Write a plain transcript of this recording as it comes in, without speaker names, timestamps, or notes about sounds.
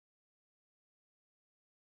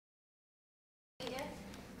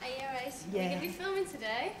Are you alright? Yeah. We're going to be filming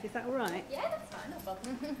today. Is that all right? Yeah, that's fine, no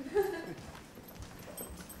problem.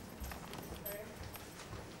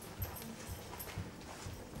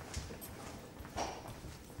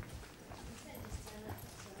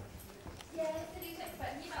 Yeah, they do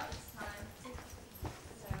expect you out this time.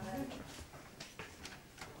 So,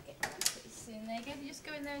 get that pretty soon. There you go. You just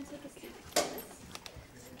go in there and take a seat.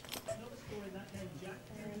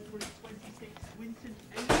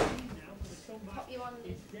 Pop you on.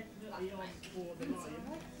 It's definitely on for the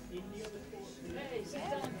Lion. In the other four. Hey, sit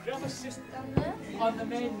down. Grab a sister Down there. on the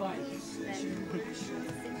main mic.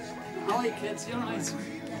 Hi kids, you alright?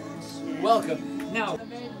 Welcome. Now.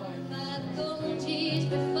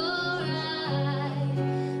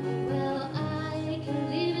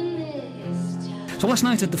 So last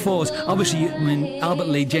night at the Fort, obviously, I mean, Albert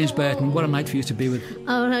Lee, James Burton, what a night for you to be with.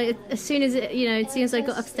 Oh no! As soon as I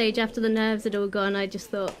got off stage after the nerves had all gone, I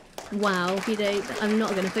just thought, wow, I'm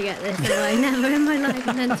not going to forget this. Never in my life.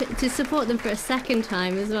 And then to support them for a second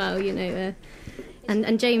time as well,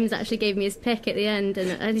 and James actually gave me his pick at the end,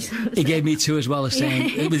 and I just he gave me two as well, as saying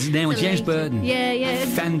his name was James Burton. Yeah, yeah.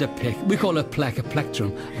 Fender pick. We call it a plec, a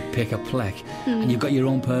plectrum, a pick, a plec, and you've got your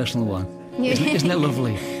own personal one. Isn't it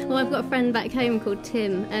lovely? Well, I've got a friend back home called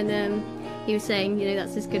Tim, and he was saying,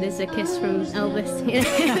 that's as good as a kiss from Elvis.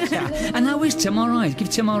 And how is Tim? All right. Give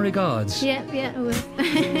Tim our regards. Yeah, I will.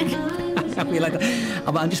 Happy like that.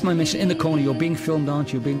 I just want to mention, in the corner, you're being filmed,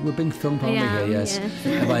 aren't you? We're being filmed, aren't we? Here, yes.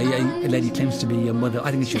 Yeah. By a lady claims to be your mother.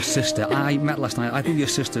 I think it's your sister. I met last night. I think your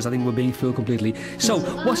sisters. I think we're being filmed completely. So,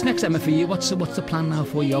 what's next, Emma, for you? What's the plan now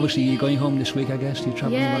for you? Obviously, you're going home this week, I guess. You're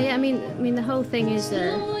traveling. Yeah. I mean, the whole thing is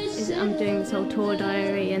I'm doing this whole tour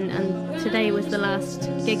diary, and today was the last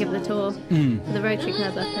gig of the tour for the Rotary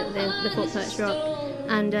Club up at the Fort Perch Rock,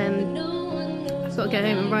 and I've got to go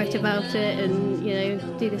home and write about it, and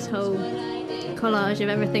do this whole collage of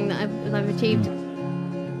everything that I've achieved.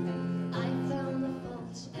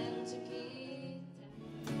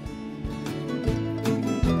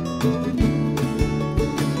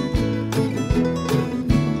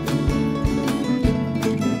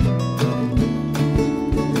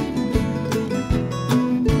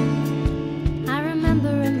 I remember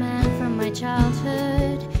a man from my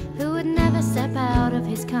childhood who would never step out of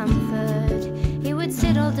his comfort. He would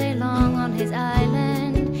sit all day long on his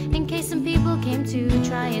island in case some people came to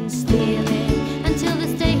try and steal it. Until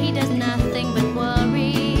this day he does nothing but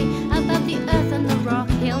worry about the earth and the rock.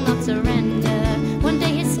 He'll not surrender. One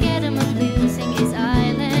day he's scared him of losing his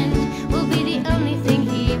island. Will be the only thing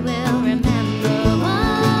he will remember.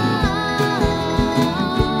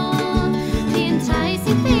 Oh, the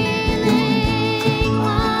enticing feeling,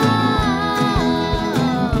 oh,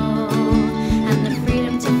 and the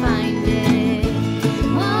freedom to find it.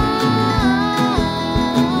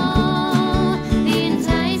 The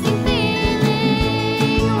enticing feeling,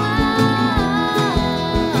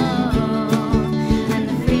 and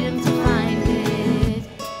the freedom to find it.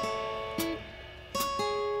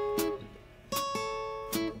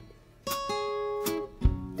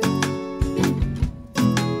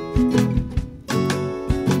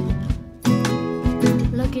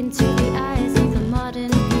 Look into the eyes of the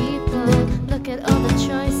modern people. Look at all the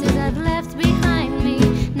choices I've left behind me.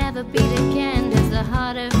 Never beat again, there's the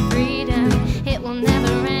heart of freedom. It will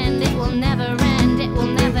never end, it will never end, it will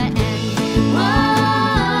never end. Whoa,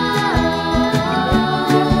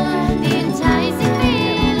 the enticing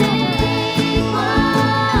feeling, whoa,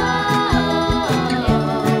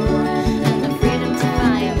 and the freedom to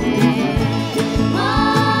find it.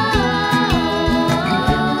 Whoa,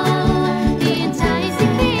 the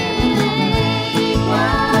enticing feeling,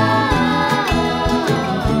 whoa,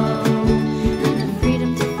 and the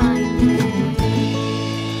freedom to find it.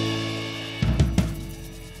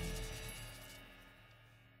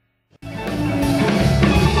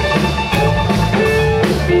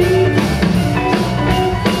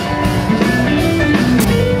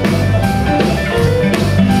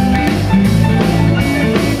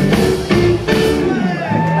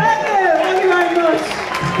 Thank you very much.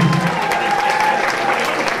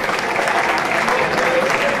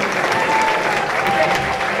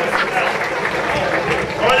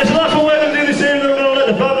 Alright, there's a lot more we're going to do this evening. We're going to let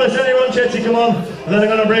the fabulous Emma Ronchetti come on, and then I'm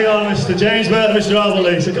going to bring on Mr. James Burton and Mr. Albert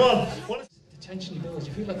Lee. So come on. The tension builds.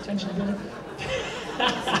 You feel like the tension building?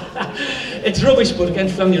 It's rubbish, but again,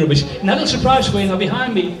 family rubbish. Now, a little surprise for you. Now,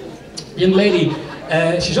 behind me, young lady,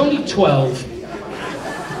 she's only 12.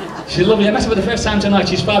 She's lovely. I met her for the first time tonight.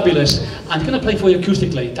 She's fabulous. I'm going to play for you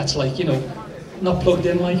acoustically. That's like, not plugged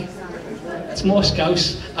in like. It's more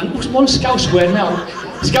Scouse. And one Scouse word now.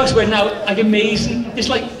 Scouts wear now like amazing. It's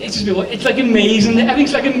like amazing.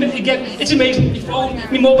 Everything's like it's amazing. My phone,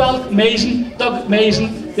 my mobile, amazing. Dog,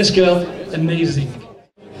 amazing. This girl, amazing.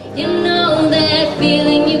 You know that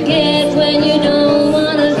feeling you get when you don't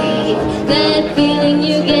wanna leave. That feeling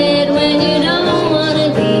you get when you don't wanna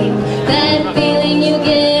leave. That feeling you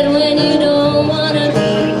get when you don't wanna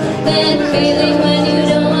leave. That feeling when you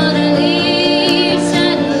don't wanna leave.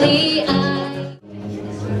 Suddenly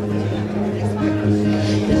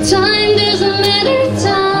time doesn't matter,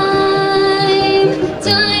 time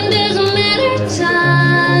doesn't matter,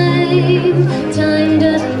 time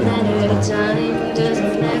doesn't matter, time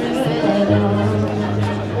doesn't matter at all.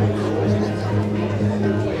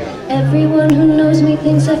 Everyone who knows me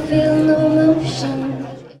thinks I feel no emotion.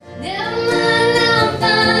 Never mind, I'll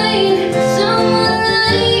find someone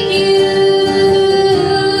like you.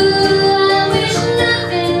 I wish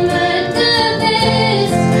nothing but the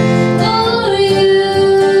best for you.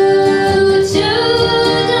 Too,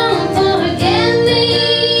 don't forget me,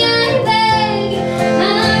 I beg. I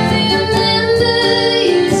remember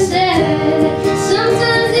you said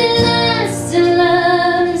sometimes it lasts in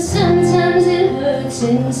love, and sometimes it hurts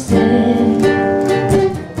instead.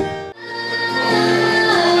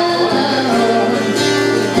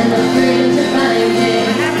 And I'm afraid to find it.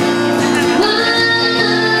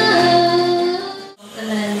 And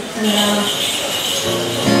then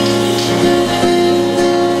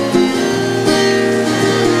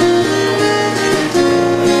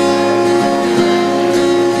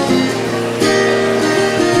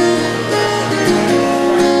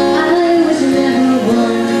I was never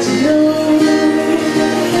one to know.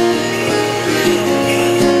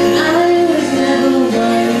 I was never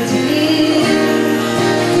one to give.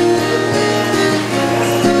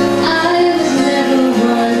 I was never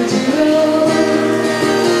one to grow.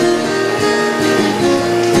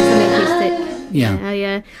 Acoustic.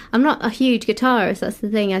 Yeah. I'm not a huge guitarist. That's the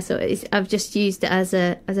thing. I've just used it as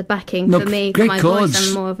a backing No, for me. great My chords. voice.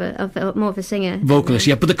 I'm more of a singer. Vocalist,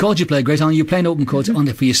 yeah, but the chords you play are great, aren't you? You're playing open chords on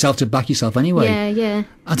there for yourself to back yourself anyway. Yeah.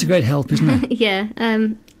 That's a great help, isn't it? Yeah.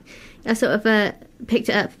 I sort of picked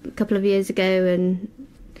it up a couple of years ago, and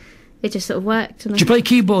it just sort of worked. And Do you play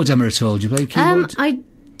keyboards, Emma, at all? Do you play keyboards? I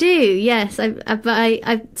do. Yes.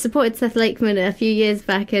 I supported Seth Lakeman a few years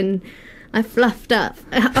back, and I fluffed up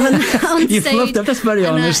on You stage. fluffed up, that's very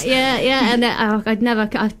And, honest. and I've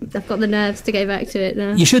got the nerves to go back to it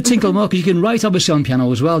now. You should tinkle more, because you can write obviously on piano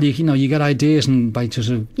as well. You know, you get ideas and by just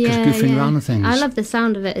goofing around and things. I love the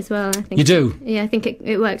sound of it as well. I think You do? Yeah, I think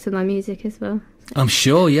it works with my music as well. I'm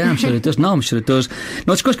sure, yeah, I'm sure it does. No, I'm sure it does.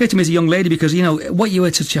 No, it's great to meet a young lady, because, you know,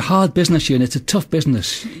 it's such a hard business here, and it's a tough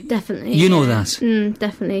business. Definitely. You know that.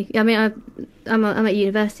 Definitely. I mean, I'm at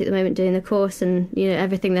university at the moment doing the course, and, you know,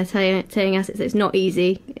 everything they're telling us, it's not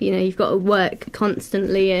easy. You know, you've got to work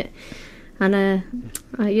constantly, and you know,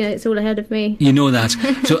 it's all ahead of me. You know that.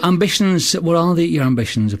 So ambitions, what are your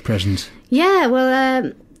ambitions at present? Yeah,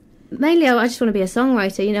 well, mainly I just want to be a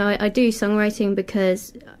songwriter. You know, I do songwriting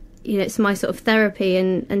because, you know, it's my sort of therapy,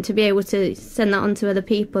 and to be able to send that on to other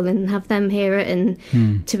people and have them hear it, and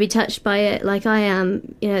to be touched by it like I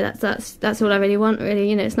am, you know, that's all I really want, really.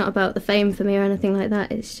 You know, it's not about the fame for me or anything like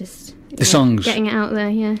that. It's just The songs. getting it out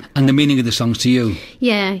there, yeah. And the meaning of the songs to you.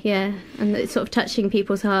 Yeah, and it's sort of touching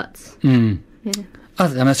people's hearts. Mm. Yeah. Oh,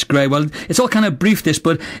 that's great. Well, it's all kind of brief, this,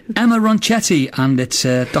 but Emma Ronchetti, and it's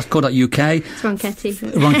 .co.uk. It's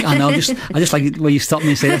Ronchetti. I know. I just like it when you stop me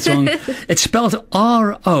and say that's wrong. It's spelled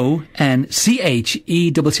Ronchetti.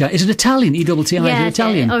 Is it Italian? E-double-T-I. Yeah, Is it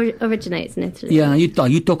Italian? it originates in Italy. Yeah, you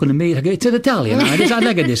talking to me? It's an Italian. I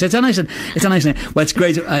like this. It's a nice name. Well, it's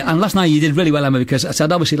great. And last night you did really well, Emma, because I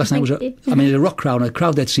said obviously last night was a rock crowd, a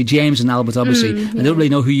crowd there to see James and Albert. Obviously, they don't really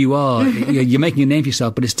know who you are. You're making a name for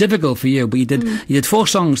yourself, but it's difficult for you. But you did 4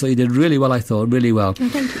 songs that you did really well. I thought really well. Oh,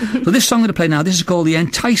 thank you. So this song I'm going to play now, this is called "The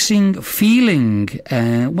Enticing Feeling."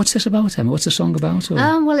 What's this about, Emma? What's the song about? Or?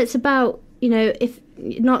 Well, it's about, you know, if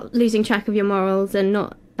not losing track of your morals, and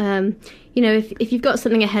not, you know, if you've got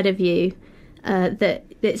something ahead of you, that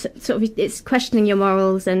it's sort of, it's questioning your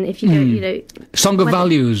morals, and if you don't, you know, song of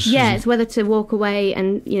values. Yeah, it's whether to walk away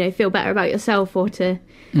and, you know, feel better about yourself, or to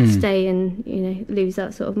stay and, you know, lose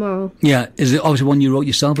that sort of moral. Yeah, is it obviously one you wrote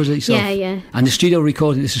yourself? Is it yourself? Yeah. And the studio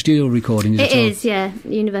recording. It's a studio recording. It is, yeah,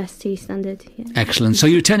 university standard. Yeah. Excellent. So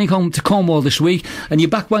you're returning home to Cornwall this week, and you're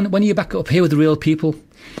back when are you back up here with the real people?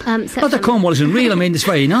 Not that Cornwall isn't real. I mean, it's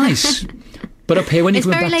very nice. But up here, when you're it's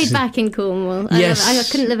coming very back... laid back in Cornwall. Yes. I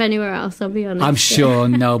couldn't live anywhere else, I'll be honest. I'm sure,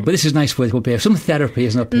 no. But this is nice for you up here. Some therapy,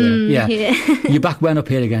 isn't it, up here? Yeah. You're back when up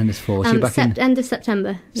here again this fall? So you're back in... End of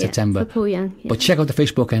September. September. Yeah, for Paul Young. Yeah. But check out the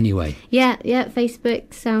Facebook anyway. Yeah,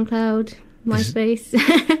 Facebook, SoundCloud. MySpace.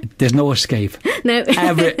 There's no escape. No.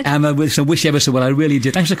 Emma, so wish you ever so well. I really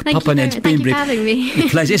did. Thanks for popping in. Thank you for having me. A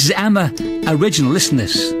pleasure. This is Emma, original. Listen to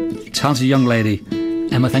this. Talented young lady.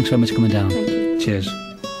 Emma, thanks very much for coming down. Thank you. Cheers.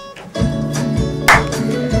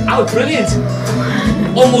 Oh, brilliant.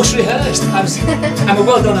 Almost rehearsed. Emma,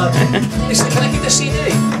 well done, Al. Listen, can I keep the CD?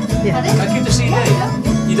 Yeah. Can I keep the CD?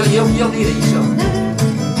 You don't need it, you don't.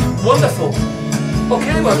 Wonderful.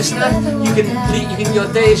 Okay, well, listen, your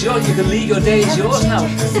day is yours. You can leave, your day is yours now.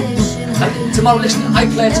 And tomorrow, listen, I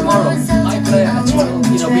play tomorrow. I play at 12,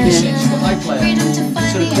 you know, BBC, but I play.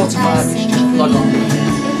 So the quarter mile, just log on.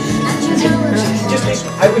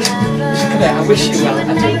 I wish you well.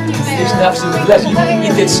 It's an absolute pleasure.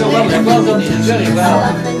 You did so well there. Well done, you did very well.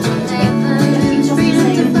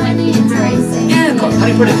 Yeah,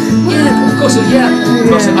 Harry Potter. Yeah, of course, yeah. Of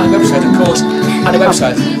course, and a website, of course. And a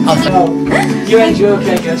website. You enjoy,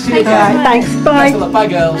 okay, girls. See you again. All right, thanks. Bye. Bye,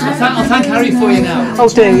 girls. I'll thank Harry for you now. Oh,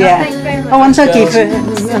 do, yeah. Oh, and thank you for,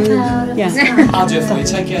 yeah. I'll do it for you.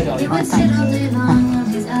 Take care, darling. Right, thanks.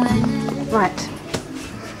 Right.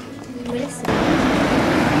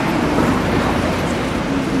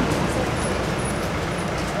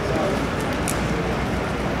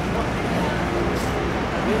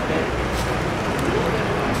 Okay.